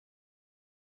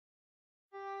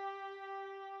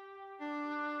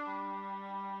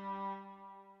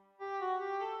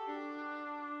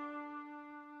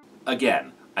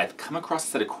Again, I've come across a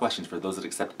set of questions for those that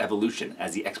accept evolution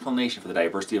as the explanation for the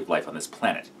diversity of life on this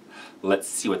planet. Let's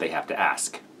see what they have to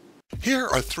ask. Here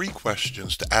are 3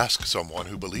 questions to ask someone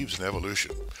who believes in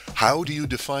evolution. How do you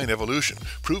define evolution?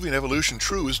 Proving evolution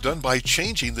true is done by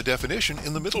changing the definition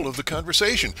in the middle of the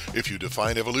conversation. If you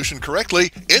define evolution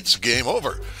correctly, it's game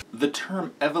over. The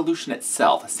term evolution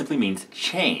itself simply means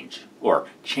change, or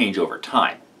change over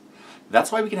time.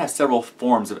 That's why we can have several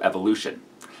forms of evolution.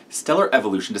 Stellar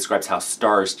evolution describes how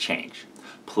stars change.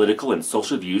 Political and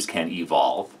social views can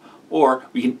evolve, or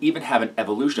we can even have an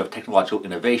evolution of technological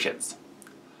innovations.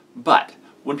 But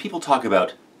when people talk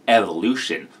about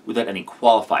evolution without any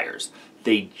qualifiers,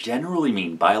 they generally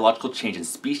mean biological change in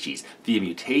species via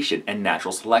mutation and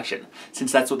natural selection,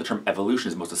 since that's what the term evolution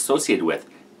is most associated with,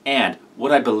 and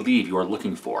what I believe you are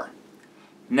looking for.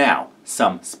 Now,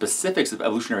 some specifics of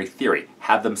evolutionary theory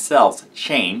have themselves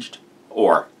changed,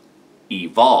 or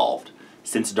evolved,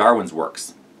 since Darwin's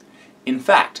works. In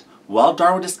fact, while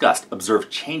Darwin discussed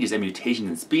observed changes and mutations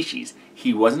in species,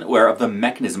 he wasn't aware of the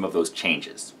mechanism of those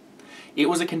changes. It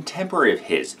was a contemporary of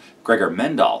his, Gregor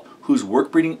Mendel, whose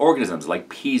work breeding organisms like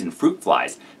peas and fruit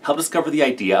flies helped discover the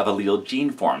idea of allele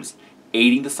gene forms,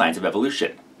 aiding the science of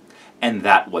evolution. And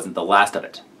that wasn't the last of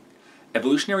it.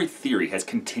 Evolutionary theory has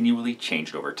continually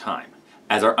changed over time,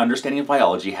 as our understanding of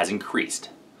biology has increased.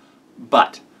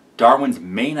 But Darwin's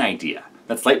main idea,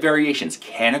 that slight variations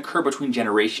can occur between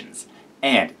generations,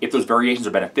 and if those variations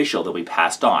are beneficial, they'll be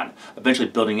passed on, eventually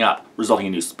building up, resulting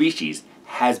in new species,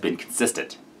 has been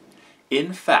consistent.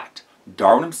 In fact,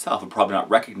 Darwin himself would probably not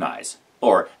recognize,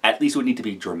 or at least would need to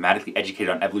be dramatically educated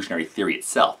on evolutionary theory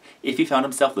itself, if he found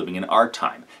himself living in our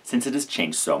time, since it has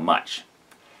changed so much.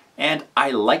 And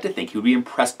I like to think he would be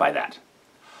impressed by that.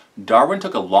 Darwin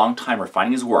took a long time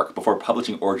refining his work before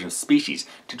publishing Origin of Species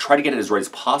to try to get it as right as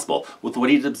possible with what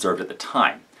he had observed at the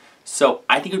time. So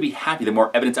I think he would be happy that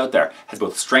more evidence out there has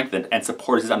both strengthened and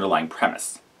supported his underlying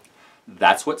premise.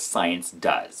 That's what science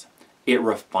does. It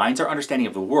refines our understanding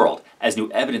of the world as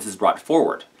new evidence is brought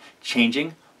forward,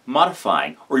 changing,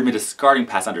 modifying, or even discarding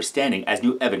past understanding as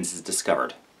new evidence is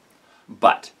discovered.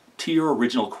 But, to your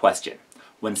original question,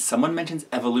 when someone mentions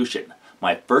evolution,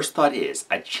 my first thought is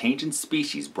a change in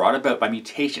species brought about by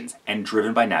mutations and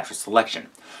driven by natural selection,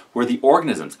 where the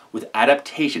organisms with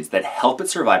adaptations that help it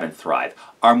survive and thrive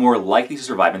are more likely to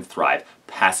survive and thrive,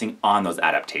 passing on those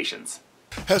adaptations.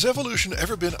 Has evolution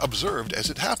ever been observed as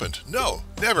it happened? No,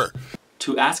 never.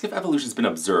 To ask if evolution has been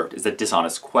observed is a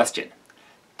dishonest question.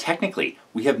 Technically,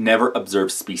 we have never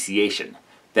observed speciation.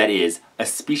 That is, a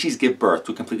species give birth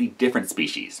to a completely different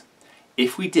species.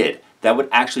 If we did, that would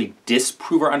actually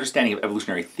disprove our understanding of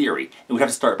evolutionary theory, and we'd have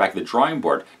to start back at the drawing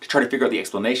board to try to figure out the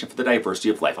explanation for the diversity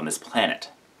of life on this planet.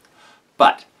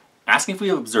 But asking if we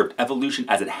have observed evolution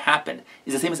as it happened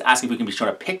is the same as asking if we can be shown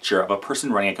a picture of a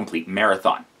person running a complete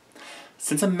marathon.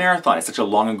 Since a marathon is such a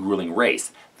long and grueling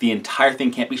race, the entire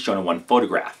thing can't be shown in one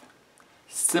photograph.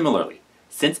 Similarly,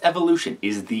 since evolution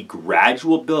is the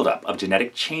gradual buildup of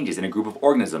genetic changes in a group of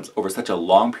organisms over such a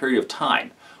long period of time,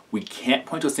 we can't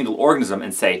point to a single organism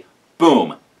and say,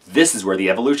 boom, this is where the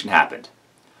evolution happened.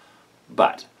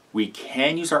 But we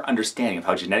can use our understanding of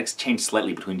how genetics change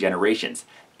slightly between generations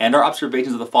and our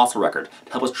observations of the fossil record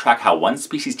to help us track how one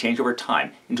species changed over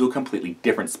time into a completely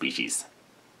different species.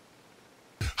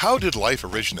 How did life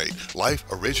originate? Life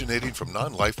originating from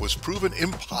non-life was proven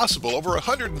impossible over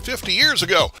 150 years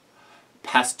ago.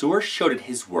 Pasteur showed in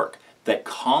his work that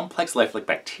complex life like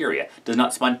bacteria does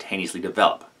not spontaneously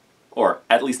develop, or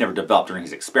at least never developed during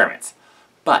his experiments.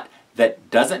 But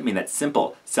that doesn't mean that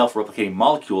simple, self-replicating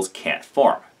molecules can't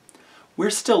form.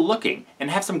 We're still looking and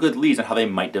have some good leads on how they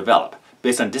might develop,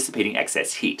 based on dissipating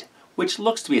excess heat, which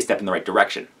looks to be a step in the right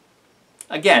direction.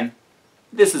 Again,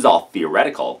 this is all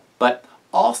theoretical, but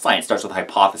all science starts with a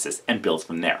hypothesis and builds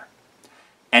from there.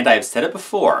 And I have said it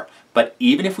before, but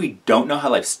even if we don't know how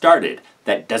life started,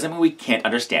 that doesn't mean we can't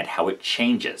understand how it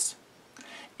changes.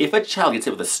 If a child gets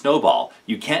hit with a snowball,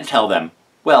 you can't tell them,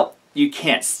 well, you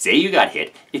can't say you got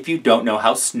hit if you don't know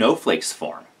how snowflakes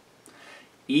form.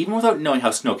 Even without knowing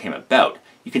how snow came about,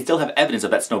 you can still have evidence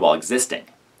of that snowball existing.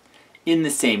 In the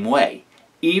same way,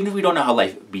 even if we don't know how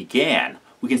life began,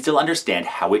 we can still understand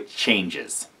how it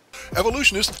changes.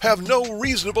 Evolutionists have no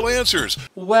reasonable answers.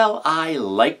 Well, I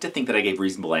like to think that I gave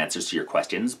reasonable answers to your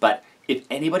questions, but if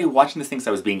anybody watching this thinks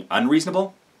I was being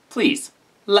unreasonable, please,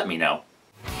 let me know.